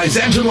maximize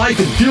engine life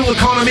and fuel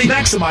economy,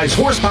 maximize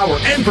horsepower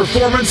and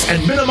performance,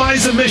 and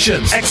minimize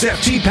emissions.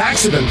 XFT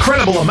packs an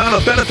incredible amount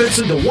of benefits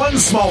into one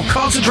small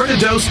concentrated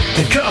dose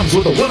and comes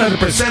with a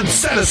 100%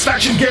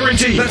 satisfaction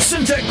guarantee. That's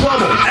Syntec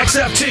Global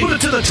XFT. Put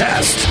it to the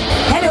test.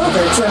 Head over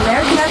to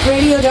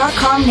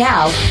AmericanUpRadio.com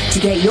now to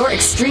get your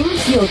extreme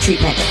fuel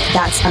treatment.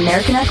 That's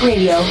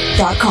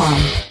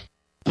AmericanUpRadio.com.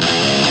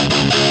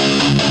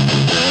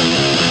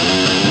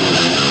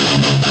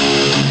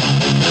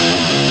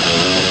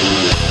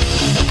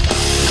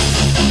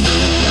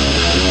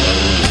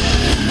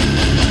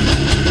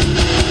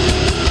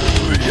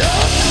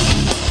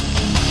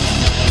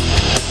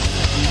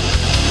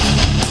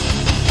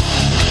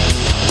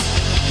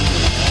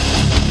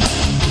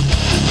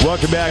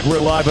 Welcome back. We're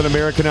live on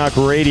American Rock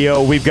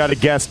Radio. We've got a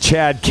guest,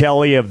 Chad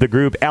Kelly of the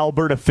group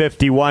Alberta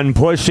 51,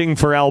 pushing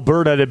for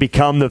Alberta to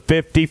become the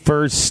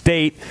 51st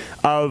state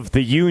of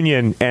the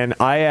Union. And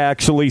I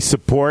actually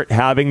support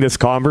having this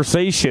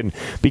conversation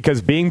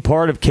because being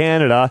part of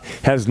Canada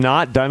has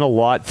not done a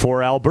lot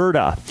for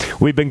Alberta.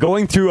 We've been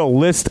going through a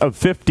list of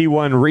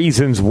 51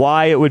 reasons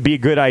why it would be a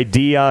good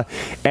idea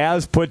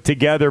as put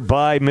together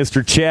by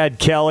Mr. Chad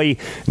Kelly.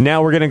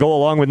 Now we're going to go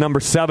along with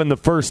number 7, the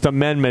First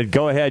Amendment.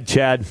 Go ahead,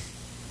 Chad.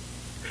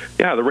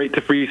 Yeah, the right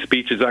to free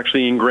speech is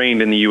actually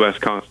ingrained in the U.S.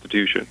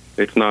 Constitution.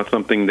 It's not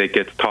something that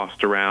gets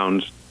tossed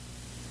around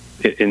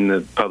in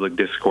the public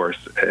discourse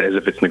as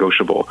if it's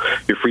negotiable.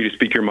 You're free to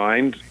speak your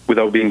mind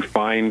without being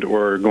fined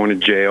or going to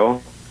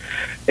jail.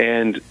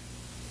 And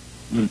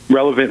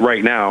relevant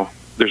right now,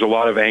 there's a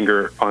lot of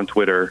anger on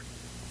Twitter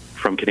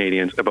from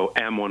Canadians about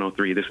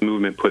M103, this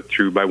movement put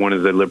through by one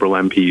of the Liberal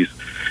MPs,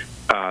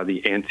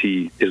 the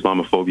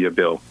anti-Islamophobia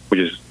bill, which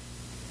is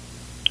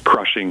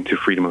crushing to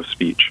freedom of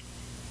speech.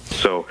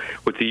 So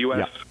with the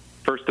U.S.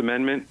 First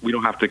Amendment, we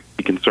don't have to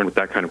be concerned with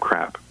that kind of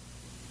crap.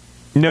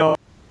 No,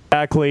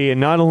 exactly. And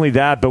not only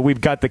that, but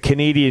we've got the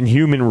Canadian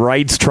Human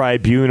Rights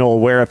Tribunal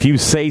where if you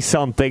say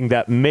something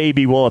that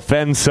maybe will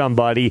offend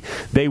somebody,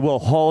 they will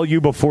haul you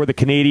before the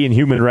Canadian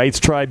Human Rights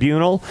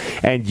Tribunal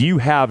and you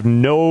have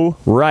no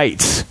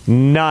rights,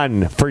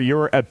 none, for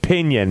your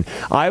opinion.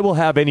 I will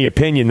have any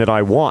opinion that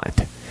I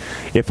want.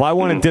 If I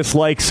want to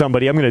dislike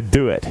somebody, I'm going to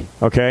do it,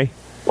 okay?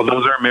 Well,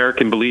 those are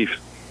American beliefs.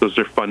 Those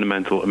are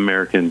fundamental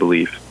American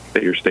beliefs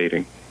that you're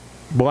stating.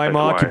 Well, I'm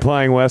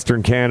occupying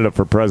Western Canada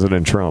for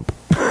President Trump.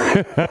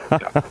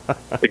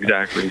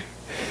 Exactly.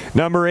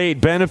 Number 8,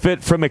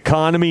 benefit from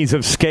economies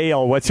of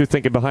scale. What's your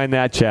thinking behind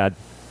that, Chad?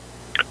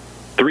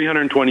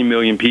 320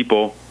 million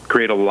people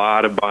create a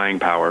lot of buying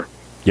power.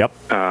 Yep.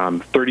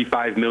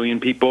 35 million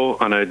people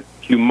on a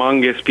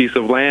humongous piece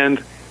of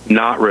land?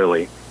 Not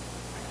really.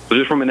 So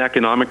just from an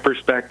economic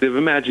perspective,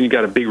 imagine you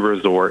got a big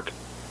resort.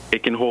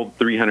 It can hold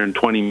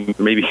 320,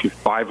 maybe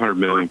 500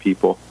 million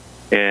people,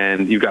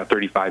 and you've got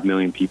 35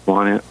 million people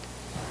on it.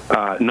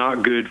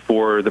 Not good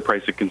for the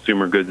price of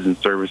consumer goods and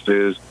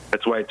services.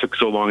 That's why it took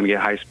so long to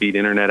get high-speed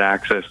internet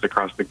access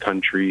across the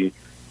country.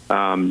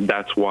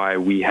 That's why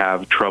we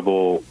have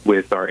trouble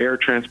with our air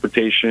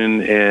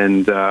transportation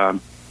and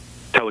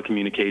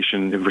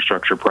telecommunication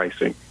infrastructure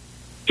pricing.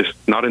 Just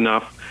not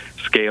enough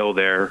scale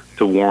there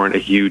to warrant a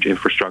huge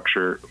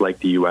infrastructure like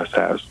the U.S.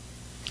 has.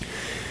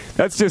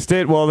 That's just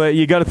it. Well,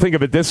 you got to think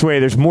of it this way.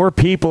 There's more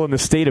people in the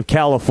state of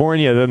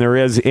California than there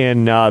is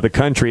in the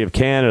country of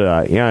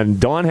Canada. And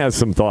Don has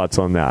some thoughts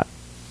on that.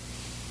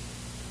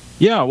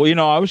 Yeah, well,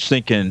 I was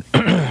thinking,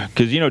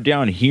 because,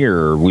 down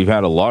here, we've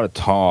had a lot of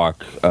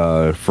talk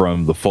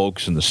from the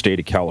folks in the state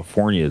of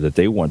California that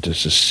they want to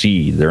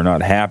secede. They're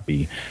not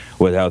happy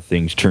with how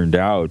things turned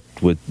out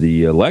with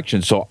the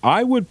election. So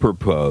I would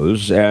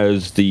propose,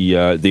 as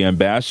the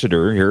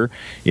ambassador here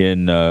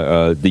in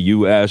the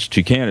U.S.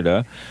 to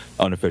Canada,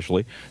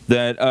 unofficially,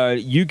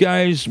 that you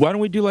guys, why don't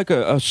we do like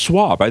a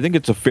swap? I think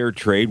it's a fair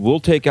trade. We'll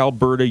take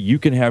Alberta. You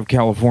can have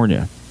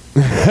California.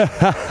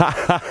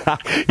 I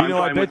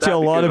bet you a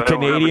lot of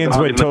Canadians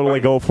would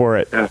totally go for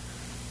it. Yeah.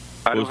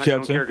 I don't care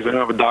because I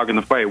don't have a dog in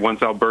the fight.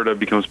 Once Alberta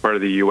becomes part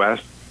of the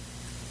U.S.,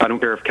 I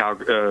don't care if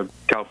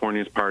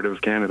California is part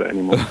of Canada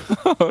anymore.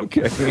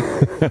 Okay.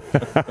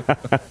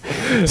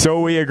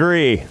 So we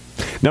agree.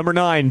 Number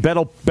 9,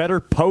 better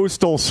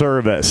postal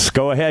service.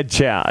 Go ahead,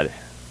 Chad.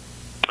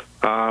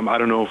 I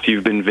don't know if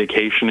you've been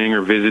vacationing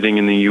or visiting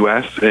in the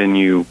U.S. and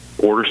you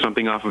order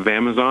something off of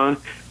Amazon,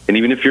 and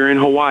even if you're in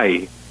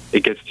Hawaii,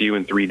 it gets to you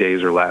in 3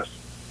 days or less.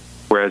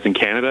 Whereas in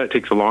Canada, it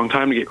takes a long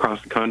time to get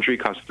across the country,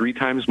 costs 3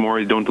 times more.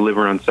 They don't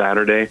deliver on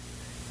Saturday.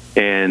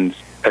 And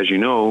as you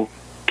know,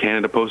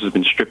 Canada Post has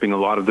been stripping a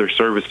lot of their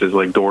services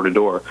like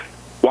door-to-door.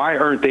 Why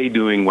aren't they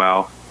doing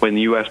well when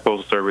the U.S.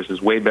 Postal Service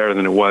is way better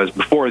than it was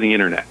before the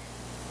Internet?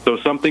 So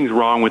something's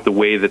wrong with the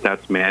way that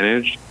that's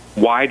managed.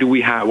 Why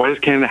does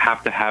Canada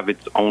have to have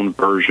its own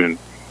version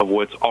of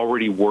what's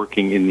already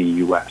working in the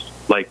U.S.,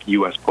 like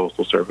U.S.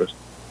 Postal Service?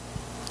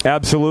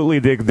 Absolutely.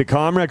 The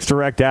Comrex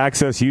Direct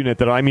Access unit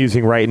that I'm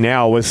using right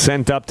now was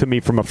sent up to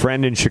me from a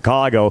friend in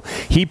Chicago.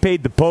 He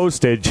paid the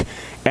postage,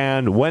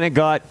 and when it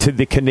got to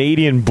the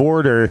Canadian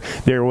border,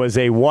 there was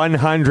a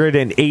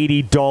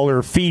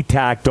 $180 fee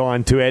tacked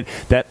onto it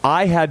that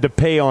I had to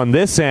pay on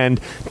this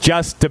end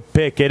just to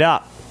pick it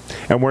up.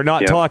 And we're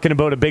not talking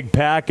about a big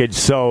package,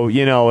 so,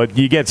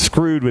 you get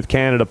screwed with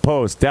Canada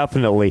Post,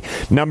 definitely.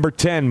 Number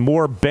 10,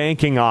 more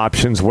banking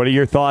options. What are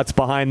your thoughts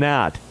behind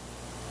that?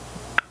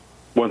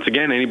 Once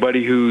again,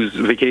 anybody who's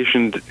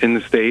vacationed in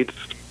the States,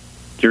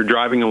 you're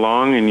driving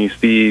along and you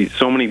see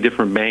so many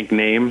different bank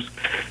names.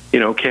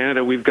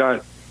 Canada, we've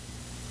got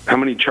how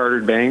many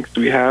chartered banks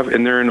do we have?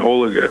 And they're an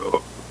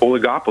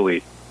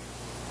oligopoly.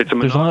 It's a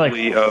There's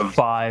monopoly only like of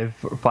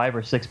five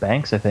or six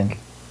banks, I think.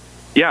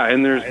 Yeah,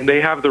 and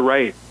they have the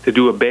right to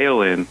do a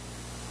bail-in.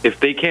 If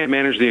they can't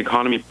manage the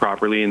economy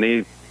properly and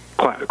they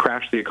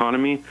crash the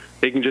economy,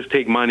 they can just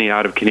take money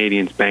out of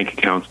Canadians' bank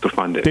accounts to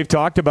fund it. They've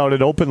talked about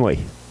it openly.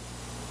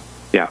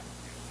 Yeah.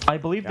 I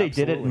believe they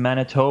did it in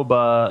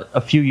Manitoba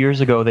a few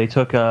years ago. They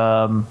took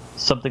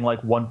something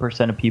like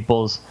 1% of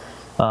people's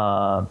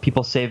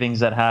savings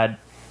that had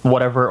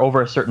whatever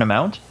over a certain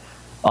amount.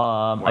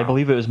 I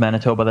believe it was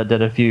Manitoba that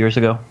did it a few years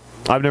ago.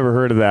 I've never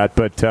heard of that,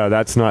 but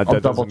that's not. I'll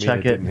that double doesn't mean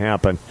check it didn't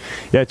happen.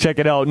 Yeah, check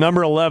it out.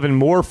 Number 11,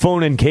 more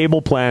phone and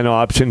cable plan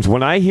options.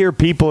 When I hear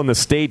people in the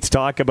States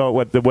talk about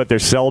what their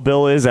cell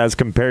bill is as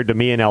compared to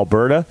me in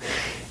Alberta,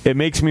 it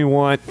makes me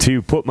want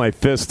to put my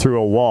fist through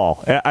a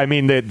wall. I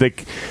mean,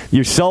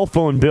 your cell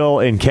phone bill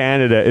in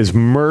Canada is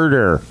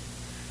murder.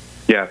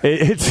 Yeah,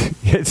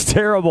 it's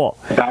terrible.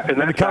 And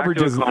the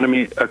coverage is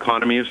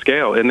economy of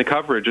scale, and the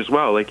coverage as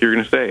well. Like you're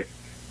going to say,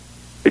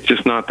 it's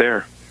just not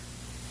there.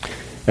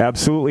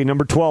 Absolutely.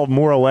 Number 12,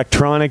 more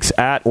electronics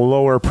at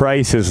lower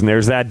prices. And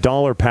there's that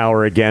dollar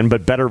power again,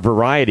 but better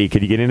variety.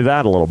 Could you get into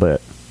that a little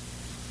bit?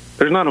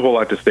 There's not a whole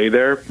lot to say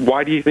there.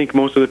 Why do you think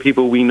most of the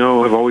people we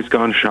know have always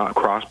gone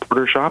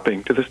cross-border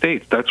shopping to the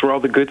States? That's where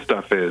all the good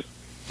stuff is,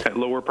 at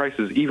lower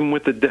prices. Even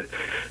with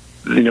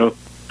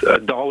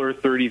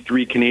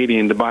 $1.33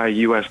 Canadian to buy a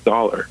U.S.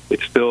 dollar,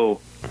 it's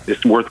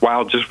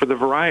worthwhile just for the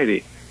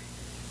variety.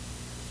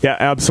 Yeah,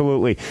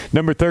 absolutely.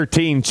 Number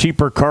 13,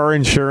 cheaper car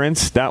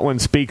insurance. That one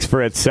speaks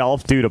for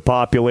itself due to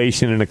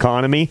population and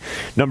economy.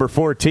 Number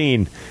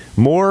 14,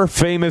 more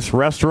famous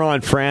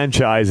restaurant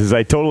franchises.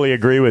 I totally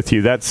agree with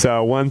you. That's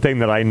one thing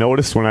that I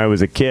noticed when I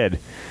was a kid.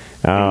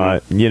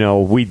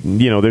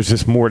 There's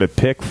just more to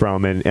pick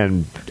from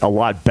and a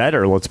lot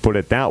better, let's put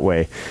it that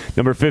way.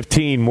 Number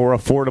 15, more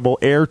affordable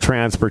air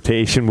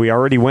transportation. We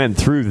already went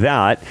through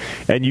that.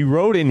 And you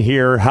wrote in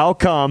here, how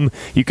come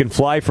you can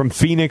fly from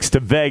Phoenix to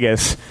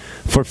Vegas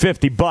for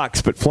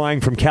 $50, but flying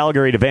from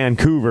Calgary to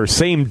Vancouver,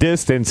 same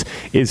distance,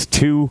 is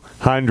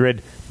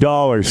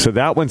 $200. So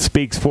that one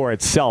speaks for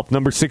itself.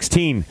 Number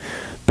 16,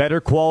 better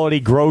quality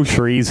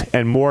groceries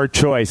and more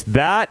choice.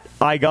 That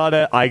I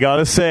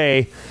gotta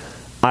say,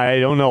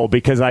 I don't know,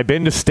 because I've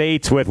been to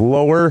states with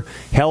lower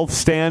health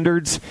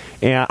standards.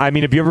 And I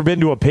mean, have you ever been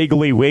to a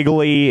Piggly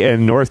Wiggly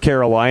in North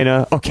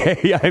Carolina?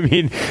 Okay, I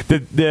mean,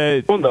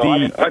 okay,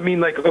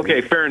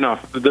 fair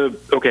enough.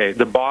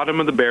 The bottom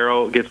of the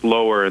barrel gets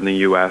lower in the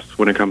U.S.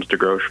 when it comes to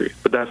groceries,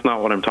 but that's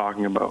not what I'm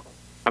talking about.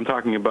 I'm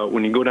talking about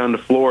when you go down to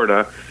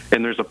Florida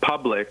and there's a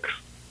Publix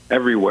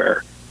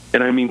everywhere.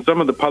 And I mean, some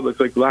of the Publix,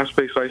 like the last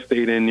place I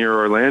stayed in near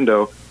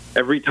Orlando,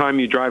 every time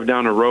you drive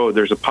down a road,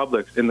 there's a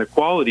Publix, and the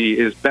quality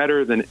is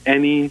better than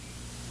any,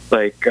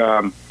 I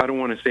don't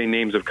want to say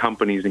names of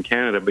companies in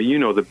Canada, but you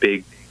know the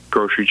big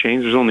grocery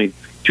chains. There's only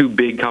two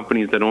big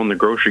companies that own the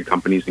grocery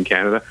companies in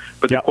Canada,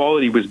 but the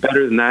quality was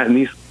better than that, and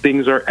these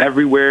things are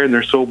everywhere, and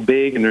they're so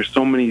big, and there's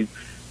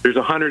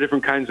 100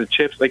 different kinds of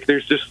chips. Like,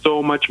 there's just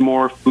so much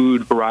more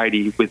food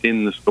variety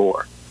within the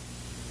store.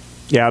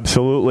 Yeah,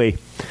 absolutely.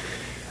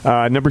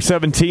 Number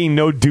 17,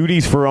 no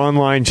duties for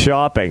online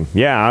shopping.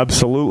 Yeah,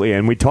 absolutely.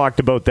 And we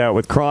talked about that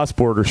with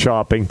cross-border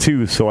shopping,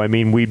 too. So, I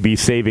mean, we'd be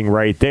saving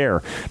right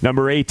there.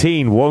 Number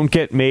 18, won't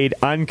get made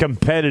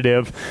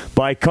uncompetitive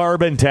by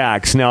carbon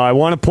tax. Now, I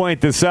want to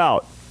point this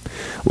out.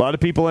 A lot of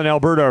people in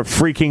Alberta are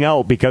freaking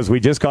out because we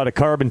just got a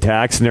carbon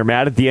tax and they're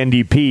mad at the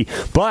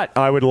NDP. But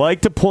I would like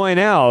to point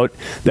out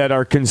that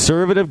our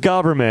conservative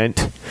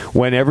government,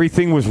 when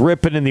everything was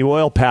ripping in the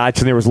oil patch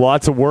and there was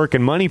lots of work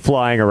and money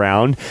flying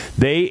around,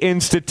 they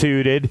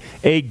instituted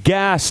a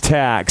gas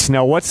tax.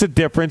 Now, what's the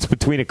difference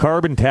between a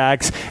carbon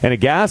tax and a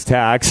gas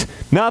tax?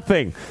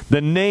 Nothing.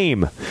 The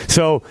name.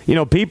 So,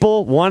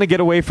 people want to get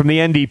away from the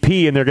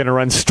NDP and they're going to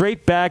run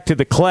straight back to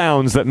the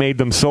clowns that made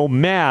them so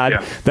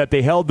mad that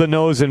they held the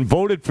nose and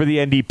voted for the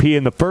NDP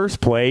in the first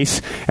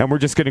place, and we're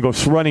just going to go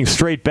running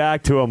straight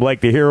back to him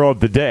like the hero of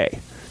the day.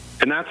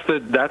 And that's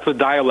the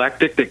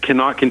dialectic that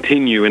cannot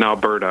continue in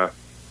Alberta.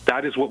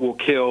 That is what will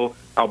kill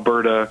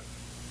Alberta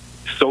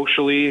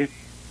socially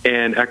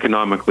and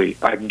economically.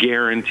 I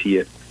guarantee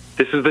it.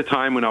 This is the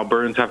time when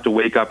Albertans have to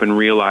wake up and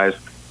realize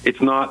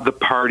it's not the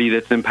party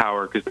that's in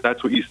power, because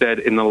that's what you said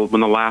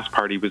when the last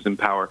party was in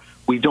power.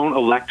 We don't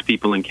elect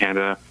people in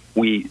Canada.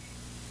 We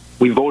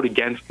vote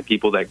against the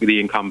people, the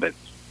incumbents.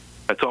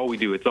 That's all we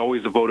do. It's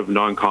always a vote of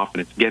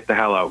non-confidence. Get the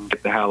hell out,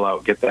 get the hell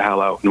out, get the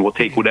hell out, and we'll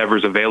take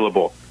whatever's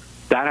available.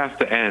 That has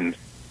to end.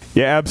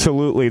 Yeah,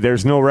 absolutely.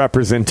 There's no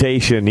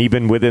representation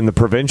even within the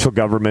provincial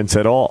governments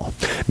at all.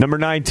 Number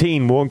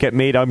 19, won't get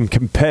made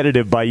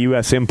uncompetitive by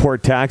U.S.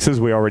 import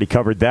taxes. We already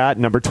covered that.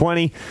 Number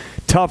 20,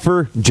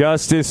 tougher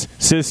justice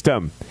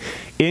system.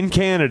 In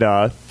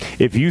Canada,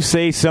 if you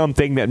say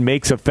something that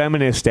makes a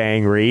feminist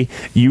angry,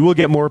 you will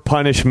get more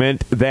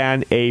punishment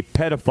than a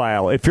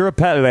pedophile. If you're a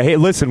pedophile, hey,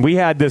 listen, we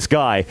had this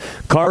guy,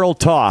 Carl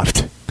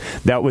Toft.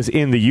 that was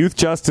in the youth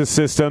justice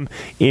system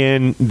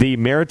in the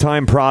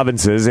Maritime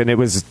provinces, and it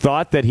was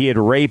thought that he had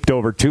raped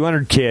over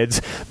 200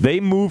 kids. They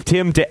moved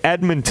him to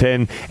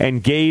Edmonton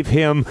and gave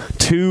him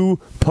 2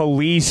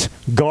 police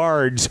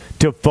guards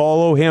to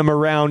follow him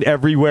around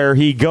everywhere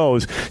he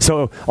goes.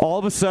 So all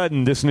of a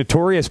sudden, this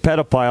notorious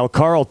pedophile,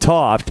 Carl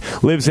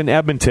Toft, lives in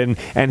Edmonton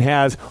and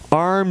has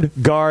armed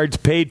guards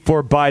paid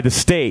for by the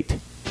state.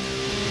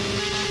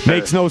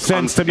 Makes no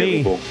sense to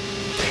me.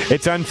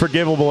 It's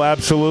unforgivable,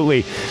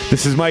 absolutely.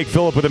 This is Mike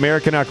Phillip with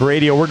Americanuck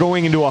Radio. We're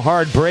going into a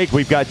hard break.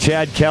 We've got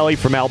Chad Kelly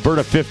from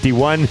Alberta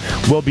 51.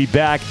 We'll be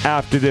back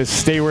after this.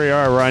 Stay where you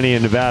are, Ronnie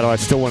in Nevada. I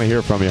still want to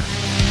hear from you.